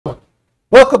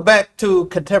Welcome back to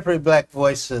Contemporary Black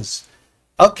Voices.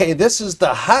 Okay, this is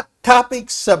the hot topic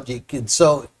subject, and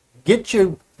so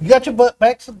you got your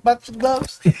butts and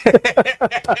gloves?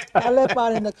 I left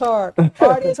mine in the car.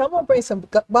 Audience, I'm gonna bring some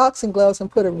boxing gloves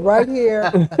and put it right here,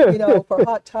 for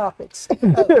hot topics.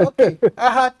 Okay,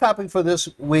 our hot topic for this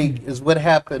week is what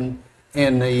happened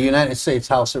in the United States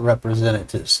House of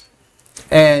Representatives.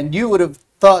 And you would have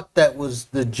thought that was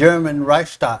the German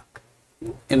Reichstag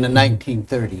in the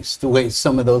 1930s, the way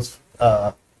some of those,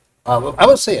 I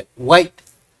would say it, white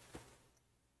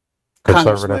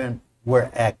congressmen were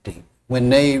acting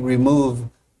when they removed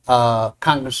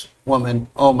Congresswoman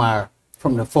Omar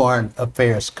from the Foreign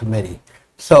Affairs Committee.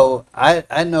 So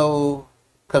I know,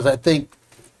 because I think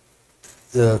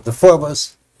the four of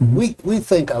us, we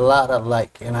think a lot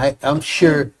alike, and I'm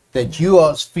sure that you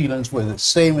all's feelings were the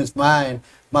same as mine.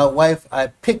 My wife, I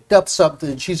picked up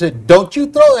something, and she said, "Don't you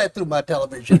throw that through my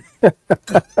television."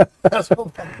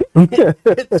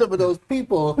 Some of those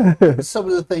people, some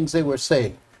of the things they were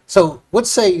saying. So what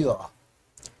say you all?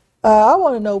 I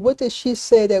want to know, what did she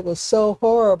say that was so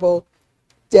horrible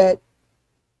that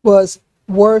was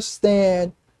worse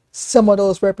than some of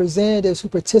those representatives who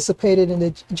participated in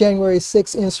the January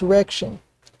 6th insurrection?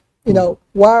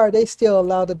 Why are they still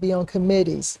allowed to be on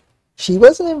committees? She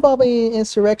wasn't involved in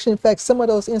insurrection. In fact, some of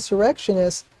those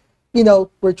insurrectionists,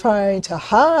 were trying to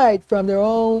hide from their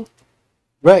own,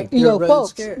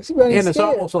 folks. And it's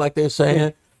almost like they're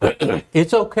saying,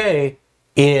 it's okay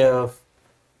if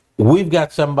we've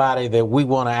got somebody that we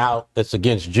want to out that's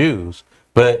against Jews,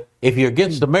 but if you're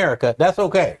against America, that's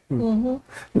okay. They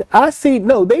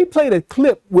played a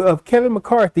clip of Kevin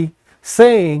McCarthy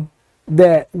saying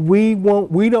that we're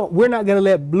not going to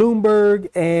let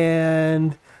Bloomberg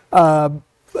and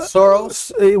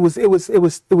Soros.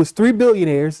 It was three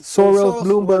billionaires, Soros,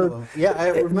 Bloomberg. Yeah, I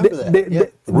remember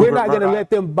that. We're not going to let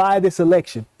them buy this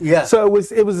election. Yeah. So it was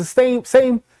the same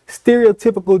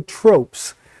stereotypical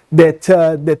tropes that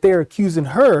they're accusing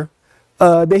her.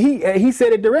 That he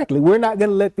said it directly. We're not going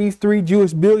to let these three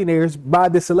Jewish billionaires buy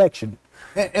this election.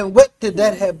 And what did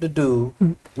that have to do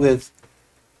with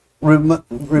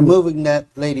removing that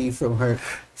lady from her?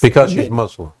 Because she's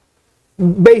Muslim.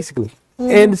 Basically.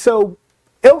 And so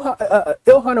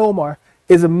Ilhan Omar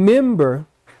is a member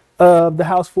of the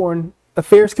House Foreign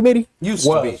Affairs Committee. Used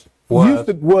to be.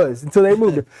 Was until they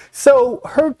moved her. So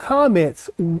her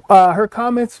comments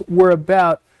were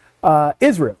about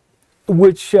Israel,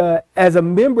 which as a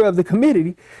member of the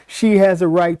committee, she has a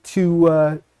right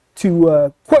to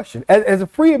question. As a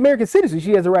free American citizen,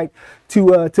 she has a right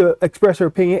to express her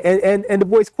opinion and to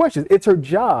voice questions. It's her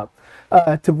job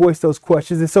to voice those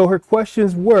questions. And so her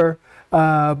questions were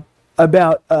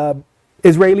about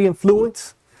Israeli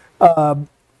influence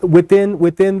within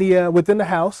the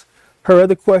House. Her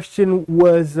other question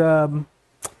was, but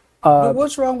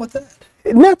what's wrong with that?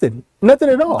 Nothing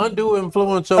at all. Undue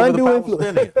influence over the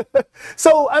Palestinians.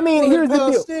 So I mean, here's the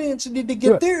deal. Palestinians need to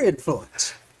get their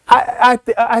influence.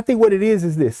 I think what it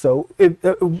is this. So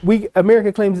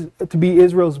America claims to be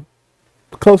Israel's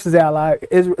closest ally.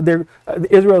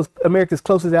 Israel's America's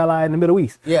closest ally in the Middle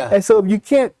East. Yeah. And so if you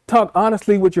can't talk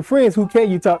honestly with your friends, who can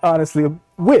you talk honestly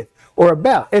with or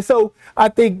about? And so I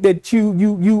think that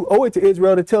you owe it to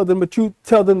Israel to tell them the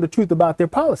truth about their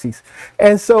policies.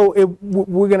 And so if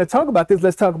we're going to talk about this,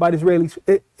 let's talk about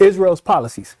Israel's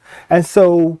policies. And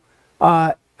so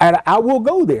and I will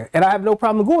go there, and I have no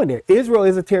problem going there. Israel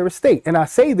is a terrorist state, and I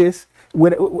say this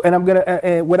without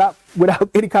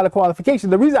any kind of qualification.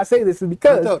 The reason I say this is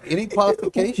because without any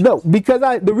qualifications. No, because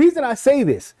the reason I say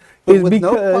this is because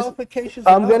no qualifications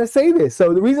I'm going to say this.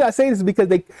 So the reason I say this is because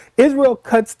Israel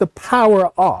cuts the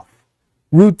power off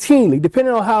routinely,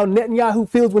 depending on how Netanyahu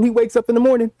feels when he wakes up in the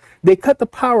morning. They cut the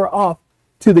power off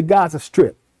to the Gaza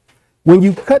Strip. When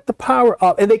you cut the power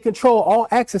off, and they control all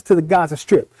access to the Gaza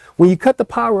Strip. When you cut the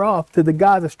power off to the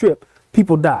Gaza Strip,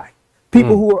 people die.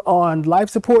 People who are on life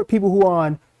support, people who are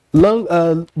on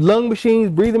lung machines,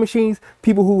 breathing machines,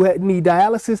 people who need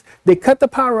dialysis, they cut the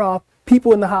power off.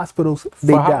 People in the hospitals,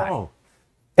 they die. Long?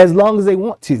 As long as they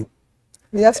want to.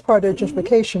 That's part of their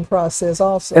gentrification process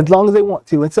also. As long as they want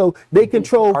to. And so they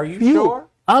control Are you fuel. sure?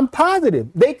 I'm positive.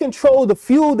 They control the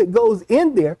fuel that goes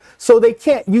in there, so they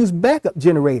can't use backup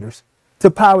generators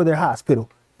to power their hospital.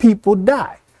 People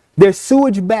die. Their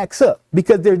sewage backs up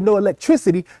because there's no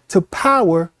electricity to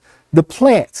power the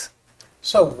plants.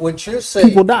 So what you're saying,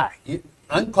 people die.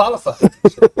 Unqualified.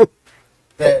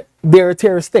 That they're a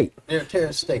terrorist state. They're a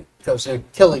terrorist state because they're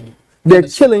killing.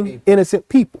 Innocent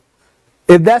people.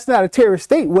 If that's not a terrorist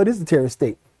state, what is a terrorist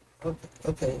state?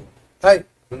 Okay.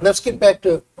 let's get back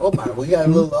to Omar. We got a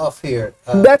little off here.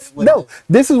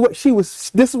 This is what she was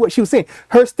saying.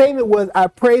 Her statement was, I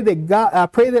pray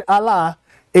that Allah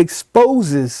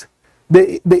exposes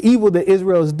the evil that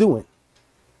Israel is doing.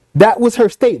 That was her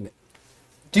statement.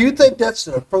 Do you think that's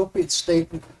an appropriate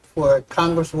statement for a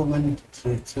congresswoman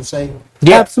to say?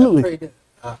 Yeah, absolutely. I pray to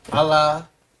Allah.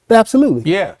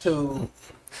 Absolutely. Yeah.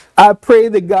 I pray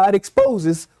that God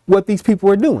exposes what these people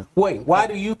are doing. Wait, why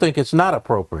do you think it's not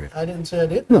appropriate? I didn't say I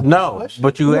didn't. No,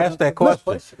 but you asked that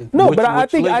question. No, but I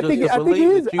think it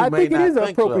is an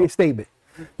appropriate statement.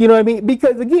 You know what I mean?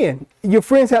 Because again, your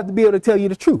friends have to be able to tell you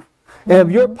the truth. And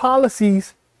if your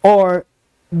policies are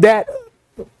that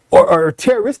or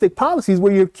terroristic policies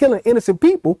where you're killing innocent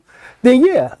people, then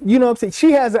yeah, you know what I'm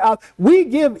saying? We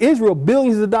give Israel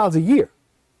billions of dollars a year.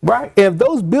 Right. If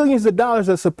those billions of dollars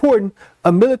are supporting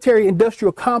a military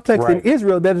industrial complex in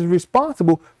Israel that is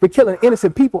responsible for killing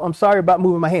innocent people, I'm sorry about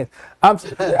moving my hands.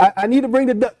 I need to bring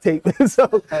the duct tape.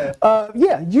 So,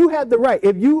 yeah, you have the right.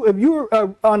 If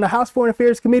you're on the House Foreign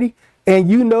Affairs Committee and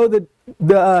you know that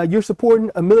you're supporting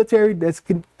a military that's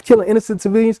killing innocent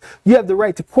civilians, you have the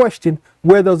right to question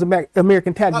where those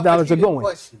American tax dollars are going.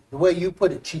 Question. The way you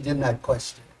put it, she did not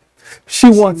question.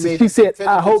 She said,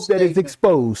 I hope that it's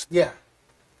exposed. Yeah.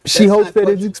 She hopes that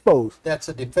it's exposed. That's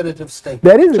a definitive statement.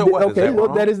 That is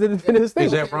that is the definitive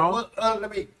statement. Is that wrong?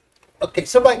 Okay,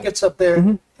 somebody gets up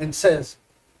there and says,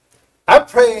 I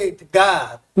pray to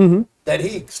God that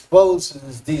he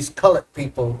exposes these colored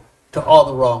people to all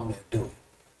the wrong they're doing.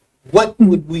 What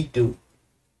would we do?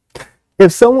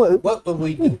 What would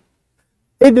we do?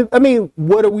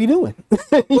 What are we doing?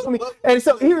 And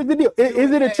so here's the deal.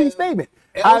 Is it a true statement?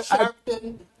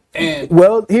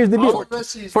 Well, here's the deal.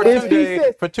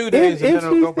 For 2 days, and then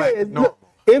it'll go back to normal.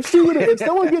 If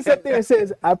someone gets up there and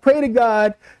says, I pray to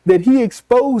God that he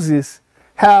exposes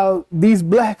how these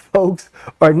black folks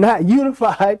are not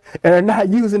unified and are not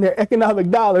using their economic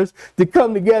dollars to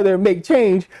come together and make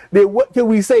change, then what can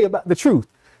we say about the truth?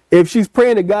 If she's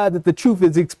praying to God that the truth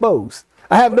is exposed,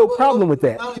 I have no problem with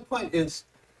that. My only point is,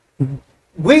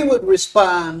 we would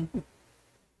respond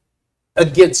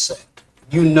against that.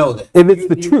 You know that. If it's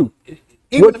the truth,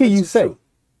 what can you say?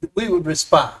 We would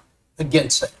respond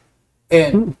against that.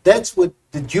 And that's what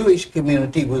the Jewish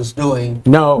community was doing.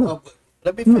 No.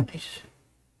 Let me finish.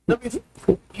 You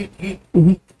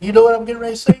know what I'm getting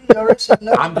ready to say? You already said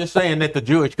no? I'm just saying that the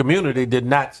Jewish community did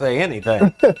not say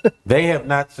anything. They have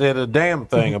not said a damn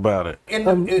thing about it.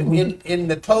 In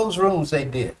the closed rooms, they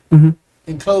did. In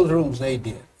closed rooms, they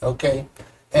did. Okay?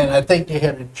 And I think they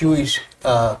had a Jewish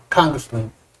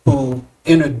congressman who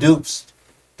introduced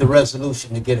the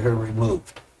resolution to get her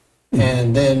removed.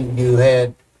 And then you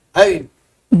had,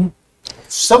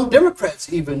 some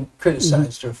Democrats even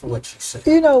criticized her for what she said.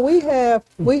 You know, we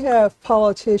have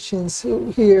politicians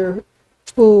here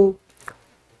who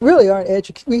really aren't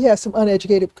educated. We have some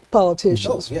uneducated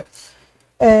politicians. Oh, yes.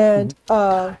 And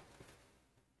the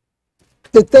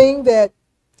thing that,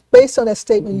 based on that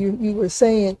statement you were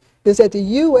saying, is that the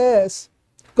U.S.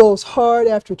 goes hard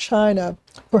after China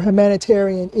for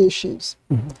humanitarian issues.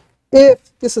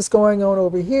 If this is going on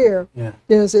over here,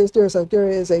 there is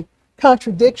a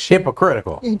contradiction.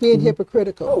 Hypocritical. Being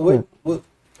hypocritical. Oh, well,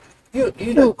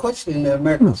 you're not questioning the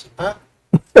Americans, huh?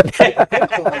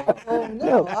 Oh,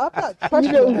 no, I'm not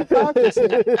questioning hypocrisy.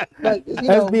 But,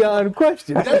 that's beyond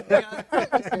question.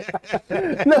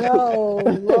 No,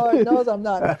 Lord knows I'm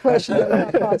not questioning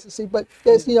hypocrisy. But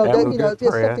there's, there's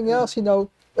something else,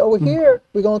 over here,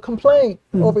 we're going to complain.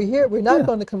 Over here, we're not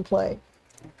going to complain.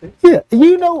 Yeah,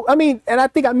 and I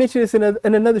think I mentioned this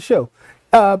in another show.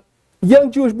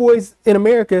 Young Jewish boys in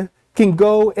America can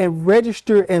go and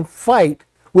register and fight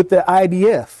with the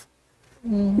IDF,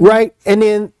 right? And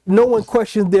then no one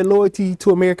questions their loyalty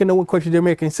to America. No one questions their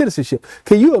American citizenship.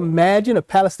 Can you imagine a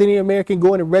Palestinian American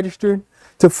going and registering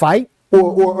to fight?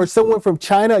 Or someone from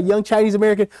China, a young Chinese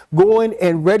American, going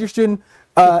and registering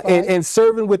and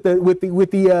serving with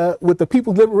the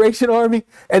People's Liberation Army,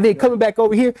 and then coming back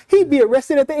over here, he'd be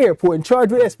arrested at the airport and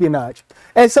charged with espionage.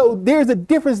 And so there's a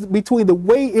difference between the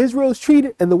way Israel is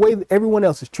treated and the way that everyone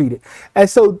else is treated. And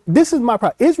so this is my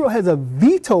problem. Israel has a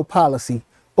veto policy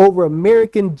over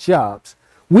American jobs.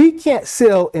 We can't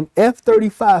sell an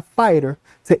F-35 fighter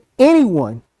to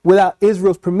anyone without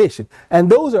Israel's permission. And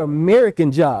those are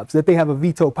American jobs that they have a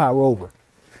veto power over.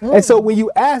 And so when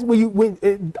you ask,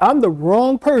 I'm the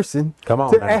wrong person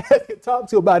to ask and talk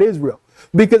to about Israel,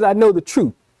 because I know the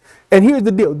truth. And here's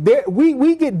the deal.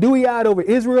 We get dewy-eyed over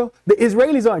Israel. The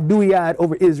Israelis aren't dewy-eyed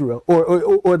over Israel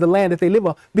or the land that they live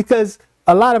on, because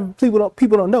a lot of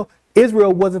people don't know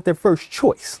Israel wasn't their first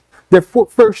choice. Their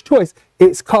first choice,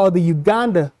 it's called the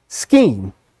Uganda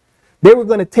scheme, They were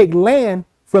going to take land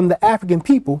from the African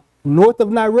people north of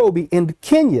Nairobi into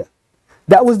Kenya.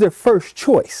 That was their first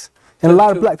choice. And a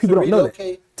lot of black people don't know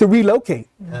that. To relocate.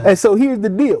 And so here's the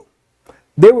deal.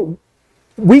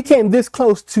 We came this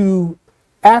close to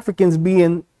Africans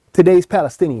being today's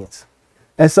Palestinians.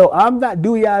 And so I'm not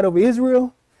dewy-eyed over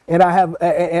Israel, and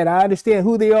I understand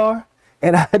who they are,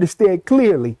 and I understand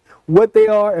clearly what they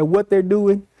are and what they're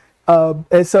doing.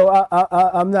 And so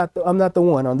I'm not the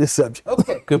one on this subject.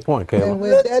 Okay. Good point, Caleb. And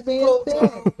with that being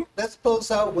said, Let's close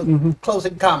out with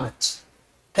closing comments.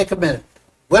 Take a minute.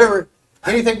 Whatever,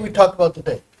 anything we talked about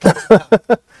today.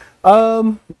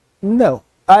 No.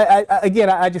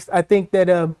 I think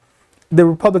that the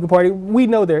Republican Party, we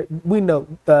know they're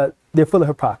full of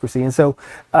hypocrisy, and so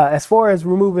as far as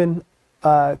removing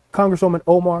Congresswoman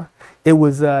Omar, it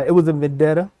was a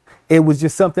vendetta. It was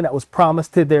just something that was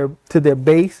promised to their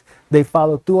base. They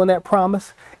followed through on that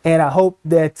promise, and I hope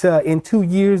that in 2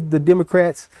 years the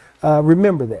Democrats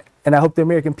remember that, and I hope the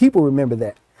American people remember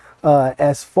that.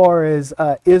 As far as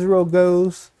Israel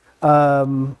goes,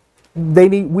 they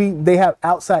have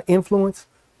outside influence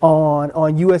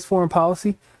on U.S. foreign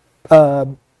policy,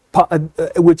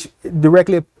 which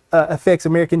directly affects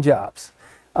American jobs.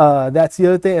 That's the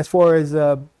other thing. As far as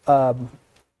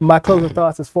my closing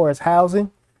thoughts, as far as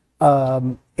housing,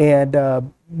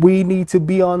 we need to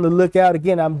be on the lookout.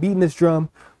 Again, I'm beating this drum.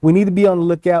 We need to be on the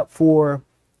lookout for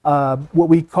what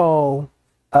we call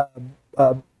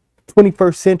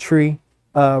 21st century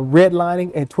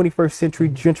redlining and 21st century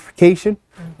gentrification.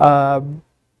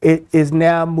 It is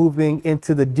now moving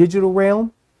into the digital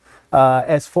realm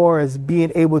as far as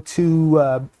being able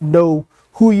to know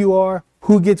who you are,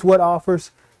 who gets what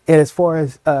offers, and as far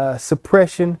as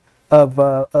suppression of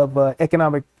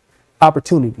economic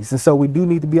opportunities. And so we do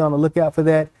need to be on the lookout for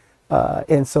that.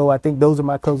 And so I think those are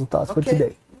my closing thoughts for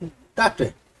today.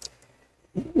 Doctor.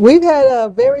 we've had a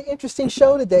very interesting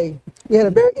show today. We had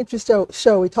a very interesting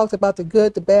show. We talked about the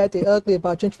good, the bad, the ugly,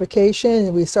 about gentrification,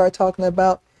 and we started talking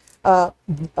about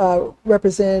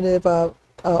Representative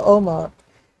Omar.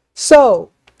 So,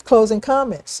 closing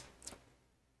comments.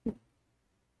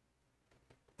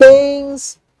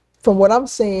 Things, from what I'm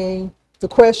seeing, the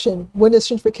question, when does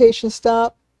gentrification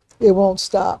stop? It won't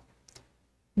stop.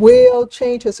 Will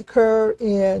changes occur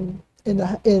in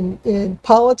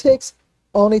politics?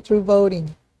 Only through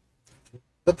voting.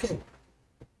 Okay.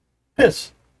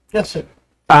 Yes, sir.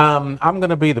 I'm going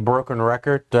to be the broken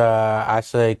record. I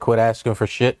say quit asking for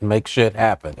shit and make shit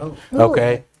happen. Oh.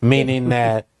 Okay? Meaning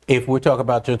that if we talk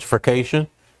about gentrification,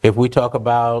 if we talk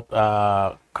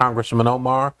about Congressman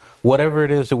Omar, whatever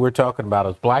it is that we're talking about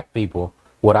as black people,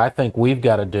 what I think we've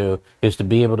got to do is to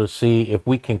be able to see if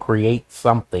we can create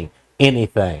something,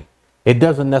 anything. It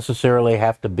doesn't necessarily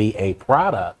have to be a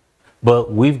product,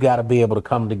 but we've got to be able to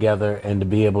come together and to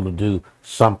be able to do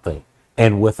something.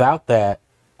 And without that,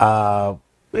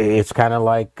 it's kind of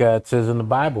like it says in the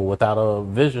Bible, without a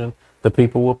vision, the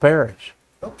people will perish.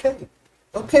 Okay.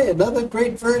 Okay, another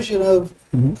great version of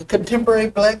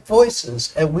Contemporary Black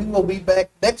Voices. And we will be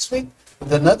back next week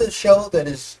with another show that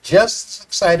is just as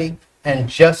exciting and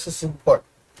just as important.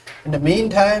 In the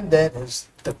meantime, that is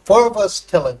the four of us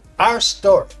telling our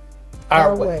story,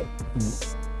 our way.